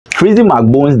Freezy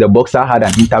Macbones, the boxer, had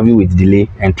an interview with Delay,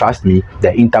 and trust me,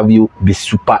 the interview be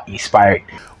super inspiring.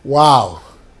 Wow.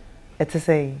 It's a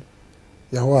say.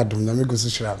 Yeah, what do you go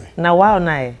to Now, wow,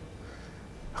 now. I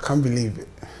can't believe it.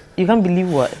 You can't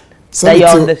believe what? So that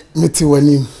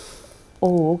you're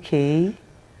oh, okay.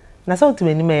 Now, so to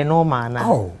many men, no man.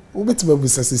 Oh, we bet you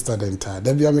sister then.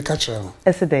 There be a me catch her.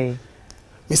 It's a day.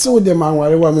 Me saw the man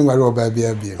while I mean, my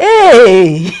baby.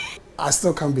 Hey! I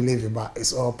still can't believe it, but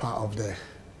it's all part of the.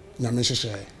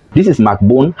 This is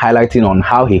Macbone highlighting on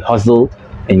how he hustled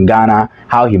in Ghana,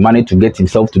 how he managed to get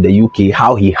himself to the UK,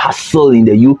 how he hustled in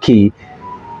the UK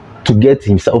to get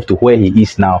himself to where he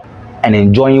is now and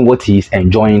enjoying what he is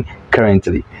enjoying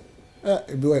currently.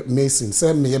 Mason,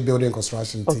 send me a building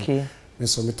construction team. Okay.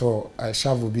 So me to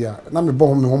shovel be a na me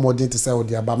born me home more to say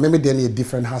there, but maybe then a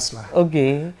different hustler.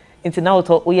 Okay. Into now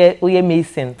to we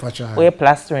mason. We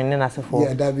plastering and as a for.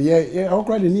 Yeah, that be yeah.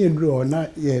 Already near draw na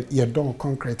yeah done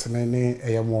concrete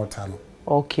na mortar.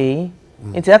 Okay.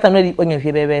 Into that time when you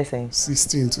hear baby saying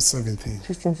 16 to 17.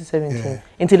 16 to 17.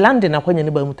 Into London na kwenye ni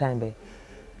ba mu time be.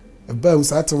 Ba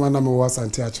sa to na me was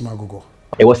anti achimagogo.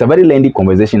 It was a very lengthy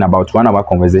conversation, about 1 hour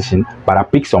conversation, but I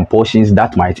picked some portions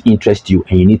that might interest you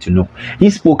and you need to know. He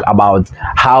spoke about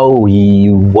how he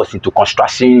was into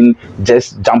construction,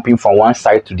 just jumping from one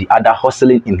side to the other,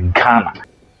 hustling in Ghana.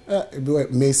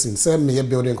 Mason, send me a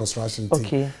building construction team.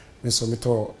 Okay. So me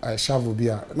to shovel be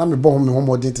a na me born me home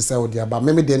more to say there, but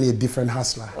maybe then a different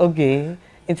hustler. Okay.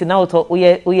 Into now to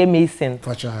we mason.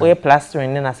 We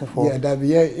plastering and as a for. Yeah, that be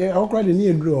yeah. Already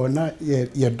near draw na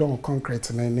yeah done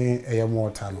concrete na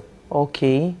mortar.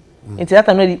 Okay. Into that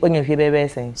time when you hear baby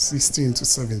saying 16 to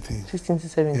 17. 16 to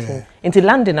 17. Yeah. Into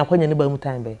London na kwenye ni ba mu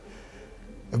time be.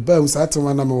 Ba sa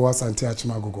to na me was anti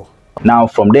achimagogo. Now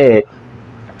from there,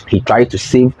 he tried to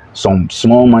save some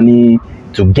small money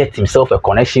to get himself a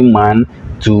connection man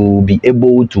to be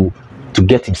able to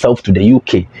get himself to the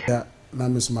UK. Yeah. Na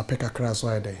me so mapeka kra so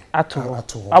ayde ato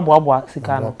abo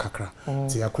sika no kakra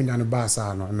ti akonya ne ba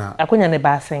sa no na akonya ne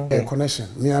ba sen connection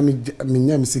me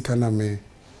nya me sika na me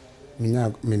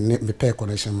me pay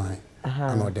connection man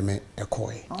and all them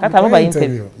ekoi that am by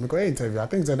interview me go interview. I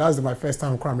think that's my first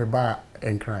time cry me ba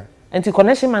and cry and the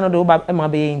connection man do ba e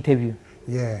be interview.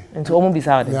 Yeah, and to omo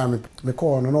bisa yeah me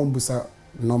call no busa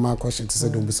normal question to say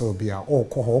don't be so be a oh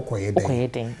ko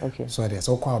okay. So there's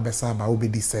all call besa ba obi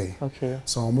di say. Okay.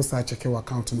 So almost start check your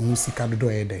account no sika do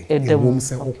day. E wom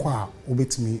say o kwa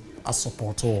obetimi a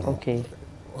support all. Okay.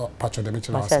 Patch the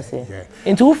mention. Yeah.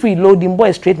 Into free loading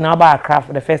boy straight now ba craft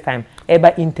for the first time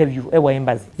ever interview e wa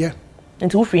embassy. Yeah.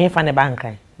 Into free fan the bank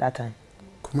that time.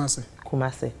 Kumasi.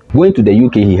 Going to the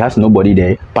UK, he has nobody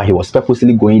there, but he was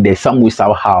purposely going there some way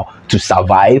somehow to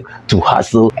survive, to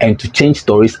hustle, and to change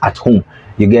stories at home.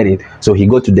 You get it? So he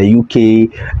got to the UK,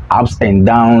 ups and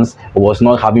downs, was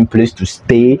not having place to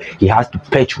stay. He has to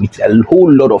patch with a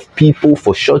whole lot of people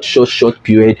for short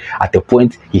period. At the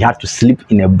point, he had to sleep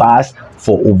in a bus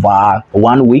for over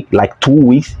 1 week, like 2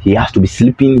 weeks. He has to be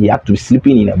sleeping. He had to be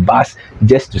sleeping in a bus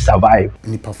just to survive.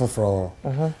 Nipa for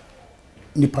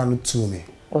nipa no to me.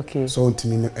 Okay. So to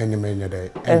me any many day.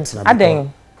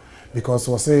 Because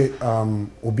we say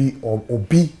obi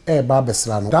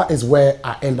babeslano. That is where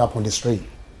I end up on the street.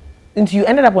 And you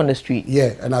ended up on the street?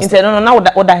 Yeah, and I said no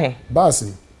what that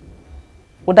Basin.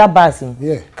 What that basin?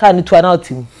 Yeah. Can you turn out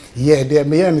team? Yeah, there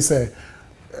me say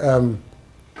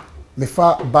me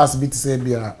fa bas bit say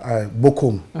be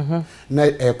bokom.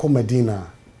 Na ko Medina.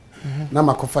 Na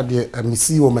makofa de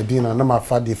misi o Medina na ma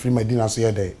fa de free Medina so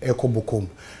here dey ko bokom.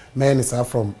 Men is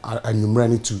from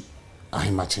Anumrani to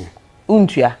Ahimachi.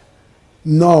 Untia?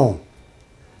 No.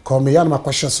 Come me, my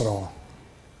questions are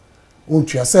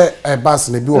Untia say a bus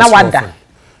may be na wada.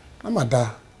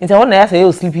 Namada. It's a one I say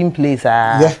sleeping place.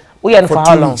 Yeah. We are for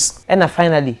how long? And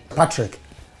finally. Patrick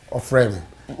of Frame.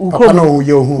 Papa no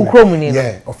yo who.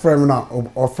 Yeah, of Frame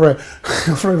now. Of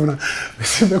Frame now. We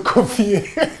see the coffee.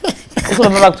 So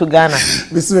back to Ghana.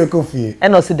 We see the coffee.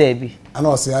 And also Debbie. And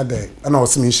also Ade. And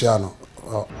also Michiano.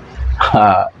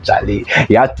 Charlie,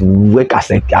 he had to work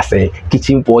as a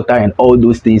kitchen porter and all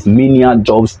those things, menial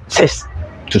jobs just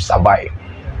to survive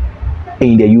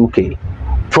in the UK.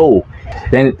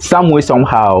 Then some way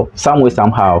somehow,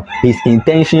 his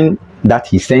intention that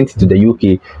he sent to the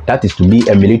UK, that is to be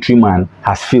a military man,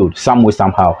 has failed. Some way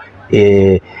somehow,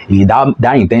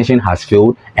 that intention has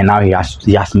failed, and now he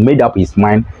has made up his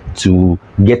mind to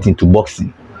get into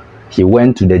boxing. He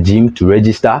went to the gym to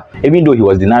register. Even though he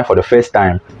was denied for the first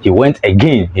time, he went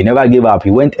again. He never gave up.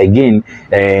 He went again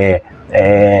to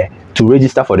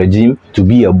register for the gym to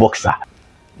be a boxer.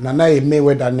 Nana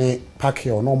Mayweather ne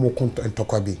Pacquiao no more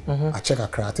ntokwa bi. I check a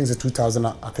crack. I think it's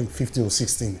 2015 or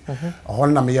 16. I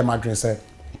want na me hear Madrid say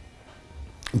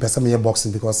person me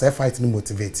boxing because I fight no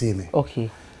motivate me. Okay.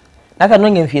 That's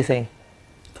no game fear saying.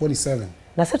 27.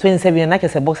 Na say 27 na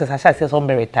kese boxers I shall say some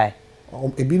retire.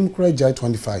 E bi mkura jai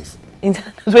 25. In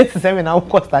 27 now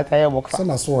cost that tire boxer. So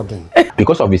na so then.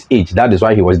 Because of his age, that is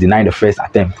why he was denied the first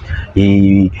attempt.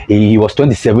 He was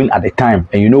 27 at the time,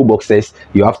 and you know boxers,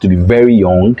 you have to be very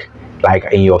young, like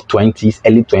in your 20s,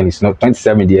 early 20s. Not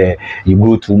 27, yeah, you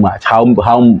grow too much. How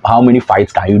many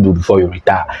fights can you do before you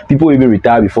retire? People even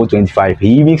retire before 25.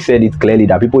 He even said it clearly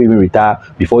that people even retire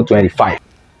before 25.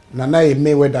 Nana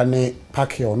Mayweather ne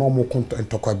Pacquiao no more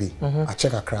ntokwa bi. I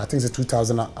check a crack. I think it's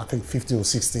 2015 or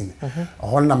 16. I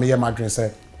want na me hear Madrid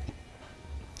say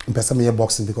person me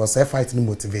boxing because I fight no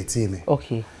motivate me.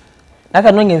 Okay.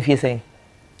 That's no game fear saying.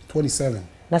 27.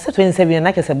 Na say 27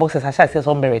 na kese boxers I shall say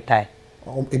some retire.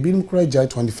 E bi mkura jai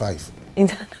 25. In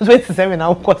 27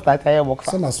 now cost that tire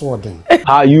boxer. So na so then.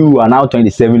 How you are now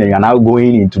 27 and you are now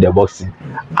going into the boxing?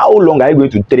 How long are you going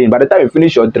to train? By the time you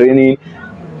finish your training,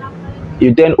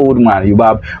 you turn old man.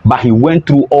 But he went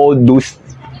through all those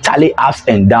Charlie ups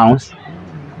and downs.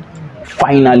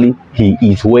 Finally, he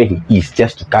is where he is.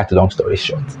 Just to cut a long story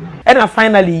short. And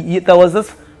finally, there was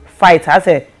this fight. I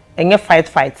said, "Any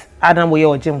fight." Adam we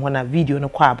or Jim when a video no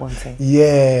kwa bonting.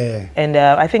 Yeah. And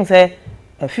I think say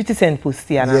 50 Cent post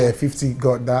here. Yeah, 50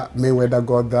 got that. Mayweather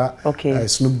got that. Okay.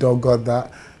 Snoop Dogg got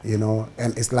that. You know,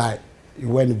 and it's like it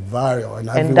went viral,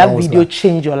 and that video like,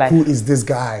 changed your life. Who is this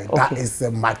guy? Okay. That is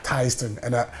Mike Tyson.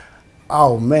 And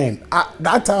oh man,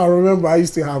 that time I remember I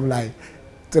used to have like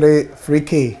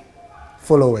 3K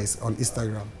followers on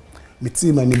Instagram. My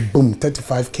team and boom,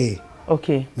 35K.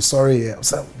 Okay. I'm sorry. I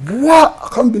was like, what? I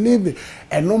can't believe it.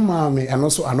 And no mommy, and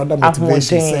also another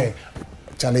motivation say,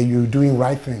 Charlie, you're doing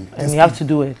right thing. And you have to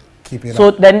do it. Keep it so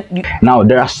up. Then now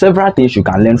there are several things you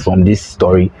can learn from this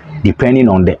story, depending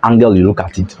on the angle you look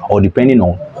at it, or depending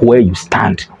on where you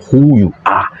stand, who you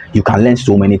are. You can learn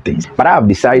so many things. But I have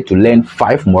decided to learn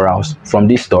 5 morals from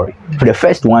this story. The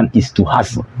first one is to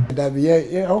hustle.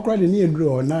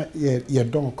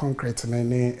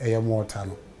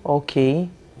 Okay.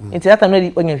 It's that I'm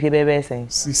not when you're saying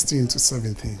 16 to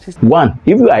 17. 1.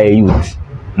 If you are a youth,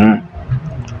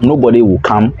 nobody will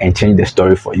come and change the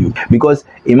story for you. Because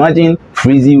imagine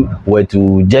Freezy were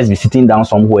to just be sitting down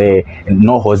somewhere and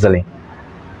not hustling.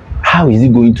 How is he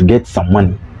going to get some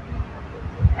money?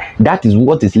 That is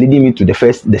what is leading me to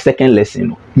the second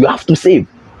lesson. You have to save.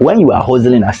 When you are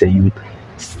hustling as a youth,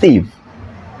 save.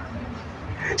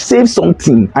 Save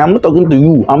something. I am not talking to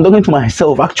you. I'm talking to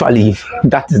myself, actually.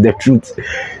 That is the truth.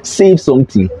 Save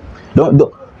something.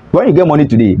 Don't when you get money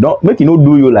today, don't make it not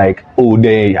do you like, oh,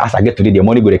 as I get today, the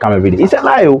money go to come every day. It's a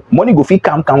lie. Money go fit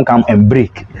come and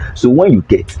break. So when you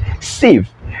get, save.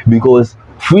 Because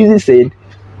Freezy said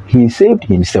he saved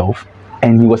himself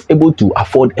and he was able to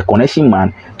afford a connection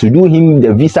man to do him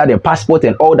the visa, the passport,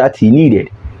 and all that he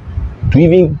needed to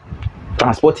even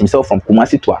transport himself from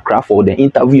Kumasi to Accra for the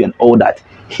interview and all that.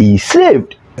 He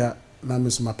saved. Yeah, na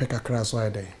misuma peka kra so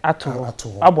ide. Ato.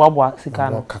 Abo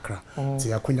sikano. Kakra. Ti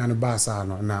akunya ne baasa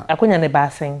no na. Akunya ne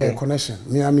baasen. Connection.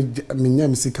 Me nya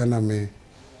misika na me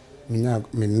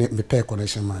pay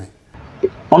connection man.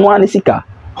 On one sika,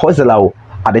 hustler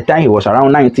at the time he was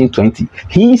around 1920.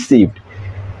 He saved.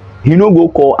 He no go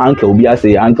call uncle Bia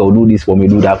say uncle do this for me,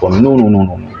 do that for me. No.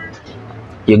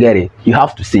 You get it? You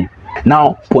have to save.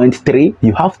 Now, point 3,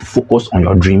 you have to focus on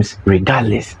your dreams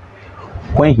regardless.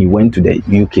 When he went to the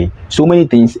UK, so many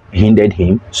things hindered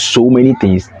him. So many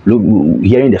things, look,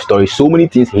 hearing the story, so many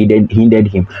things hindered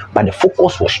him. But the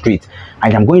focus was straight. I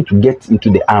am going to get into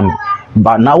the army.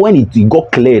 But now when it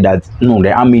got clear that no,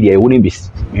 the army there wouldn't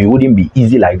be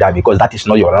easy like that because that is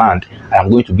not your land. I am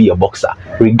going to be a boxer.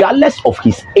 Regardless of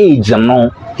his age,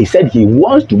 he said he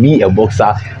wants to be a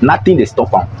boxer. Nothing to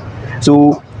stop him.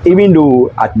 So even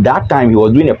though at that time he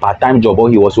was doing a part-time job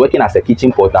or he was working as a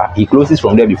kitchen porter, he closes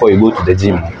from there before he goes to the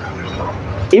gym.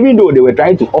 Even though they were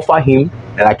trying to offer him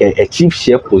like a chief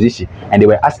chef position and they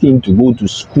were asking him to go to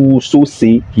school, so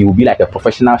say he will be like a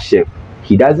professional chef,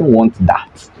 he doesn't want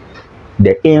that.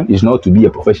 The aim is not to be a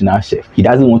professional chef. He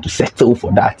doesn't want to settle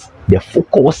for that. The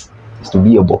focus is to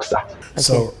be a boxer. Okay.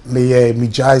 So me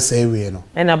just say we no.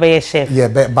 And I be a chef. Yeah,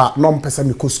 but no person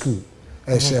me go school.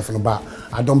 A chef no, but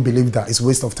I don't believe that it's a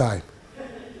waste of time.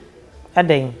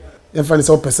 Adeng. In fact,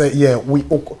 some person yeah we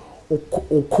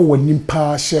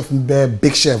nimpa chef be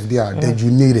big chef there that you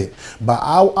need it. But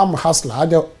I'm a hustler.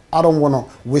 I don't want to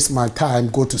waste my time,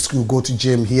 go to school, go to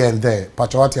gym here and there.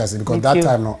 Because that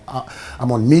time no,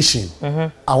 I'm on mission.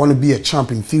 I want to be a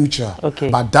champ in future. Okay.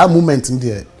 But that moment in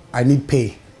there, I need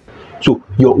pay. So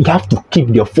you have to keep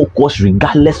your focus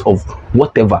regardless of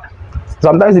whatever.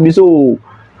 Sometimes it be so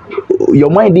your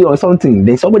mind is on something,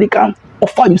 then somebody can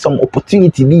offer you some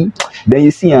opportunity, then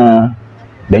you see then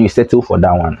you settle for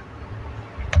that one.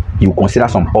 You consider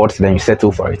some odds, then you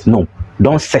settle for it. No,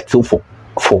 don't settle for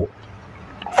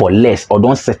less, or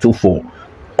don't settle for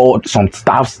all some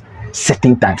stuffs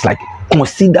certain times. Like,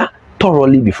 consider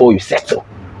thoroughly before you settle.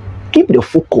 Keep the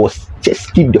focus.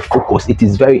 Just keep the focus. It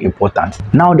is very important.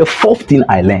 Now, the fourth thing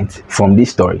I learned from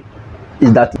this story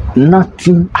is that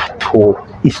nothing at all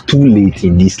is too late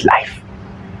in this life.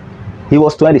 He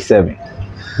was 27.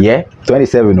 Yeah,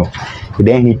 27. No.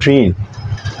 Then he trained.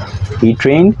 He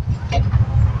trained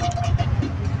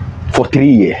for 3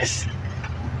 years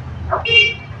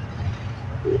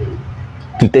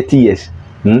to 30 years.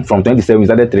 From 27, he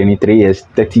started training 3 years,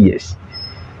 30 years.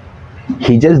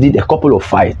 He just did a couple of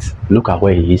fights. Look at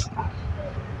where he is now.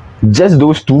 Just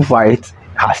those 2 fights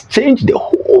has changed the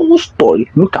whole story.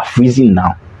 Look at Freezy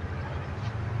now.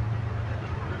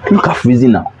 Look at Freezy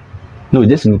now. No,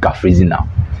 just look at Freezy now.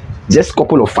 Just a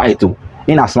couple of fights too.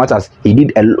 In as much as he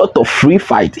did a lot of free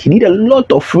fights. He did a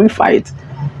lot of free fights.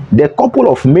 The couple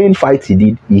of main fights he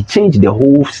did, he changed the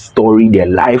whole story, their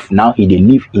life. Now they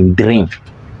live in dream.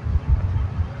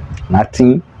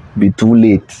 Nothing be too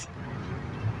late.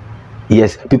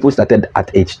 Yes, people started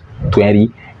at age 20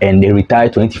 and they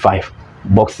retired 25.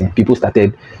 Boxing. People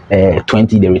started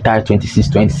 20, they retired 26,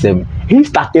 27. He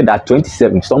started at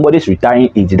 27. Somebody's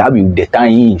retiring age, that will be the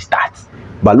time he starts.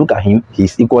 But look at him,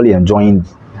 he's equally enjoying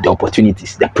the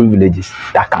opportunities, the privileges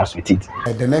that comes with it.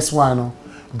 The next one,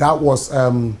 that was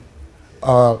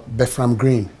Befram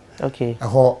Green. Okay.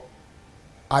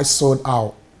 I sold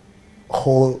out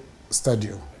whole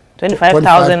stadium.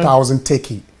 25,000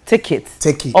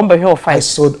 tickets. On behalf of fight. I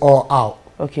sold all out.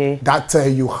 Okay. That tell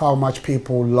you how much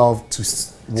people love to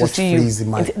watch Freezy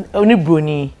man. Only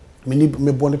Bruni. Me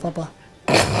born papa.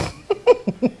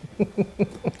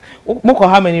 Moko,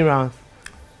 how many rounds?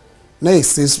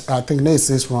 I think next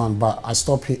 6 round, but I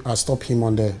stopped him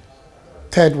on the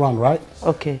 3rd round, right?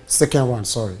 Okay. 2nd round,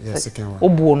 sorry. Yeah, 2nd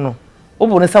round.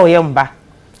 Obo no sa oyemba.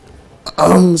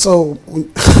 So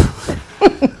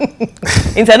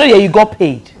Intendo, yeah, you got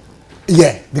paid.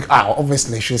 Yeah,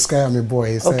 obviously she's scared me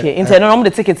boy. Okay, Intendo, I'm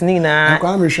the tickets nina.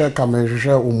 I'm sure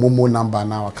Momo number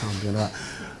now account, you know.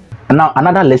 Now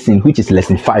another lesson, which is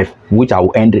lesson 5, which I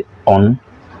will end on,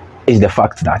 is the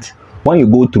fact that when you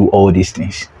go through all these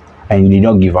things and you did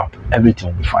not give up, everything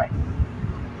will be fine.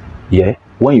 Yeah,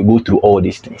 when you go through all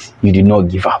these things, you did not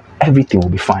give up, everything will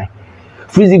be fine.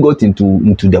 Freezy got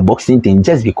into the boxing thing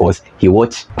just because he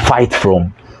watched fight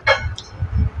from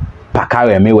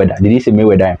Pacquiao and Mayweather. Did he say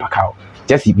Mayweather and Pacquiao?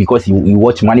 Just because he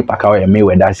watched Manny Pacquiao and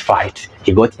Mayweather's fight,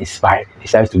 he got inspired. He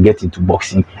decided to get into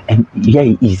boxing, and here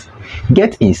he is.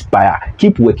 Get inspired.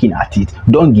 Keep working at it.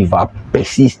 Don't give up.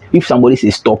 Persist. If somebody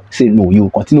says stop, say no. You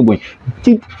continue going.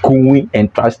 Keep going,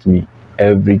 and trust me,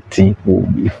 everything will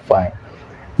be fine.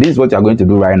 This is what you are going to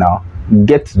do right now.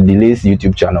 Get to the Lay's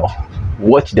YouTube channel.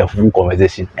 Watch the full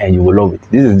conversation, and you will love it.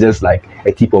 This is just like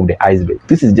a tip of the iceberg.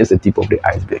 This is just a tip of the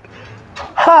iceberg.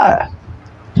 Ha!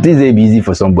 This ain't be easy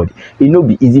for somebody. It not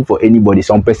be easy for anybody.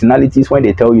 Some personalities, when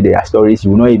they tell you their stories,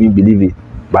 you will not even believe it.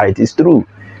 But it is true.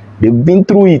 They've been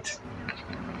through it.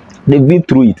 They've been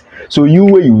through it. So you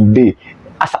where you dey,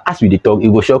 as we talk, it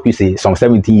will shock you. Say some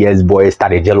 17 years boy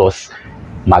started jealous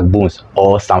Macbones,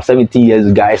 or some 17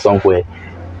 years guy somewhere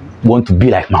want to be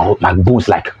like Macbones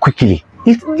like quickly.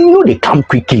 You know they come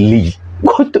quickly.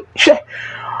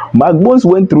 Macbones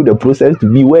went through the process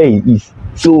to be where he is.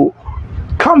 So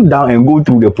calm down and go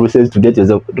through the process to get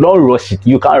yourself. Don't rush it.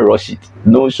 You can't rush it.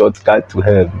 No shortcut to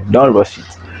hell. Don't rush it.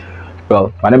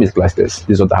 Well, my name is Bookklastes. This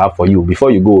is what I have for you. Before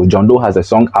you go, John Doe has a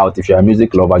song out. If you're a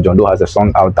music lover, John Doe has a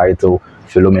song out titled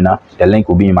Philomena. The link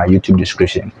will be in my YouTube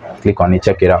description. Click on it,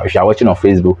 check it out. If you're watching on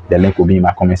Facebook, the link will be in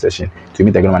my comment section. To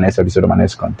meet again on my next episode of my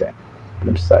next content.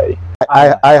 I'm sorry.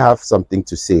 I have something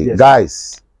to say. Yes.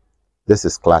 Guys, this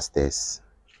is Bookklastes,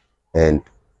 and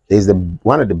it's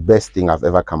one of the best things I've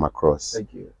ever come across.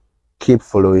 Thank you. Keep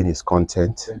following his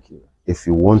content. Thank you. If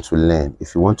you want to learn,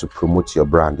 if you want to promote your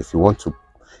brand, if you want to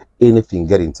anything,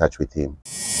 get in touch with him.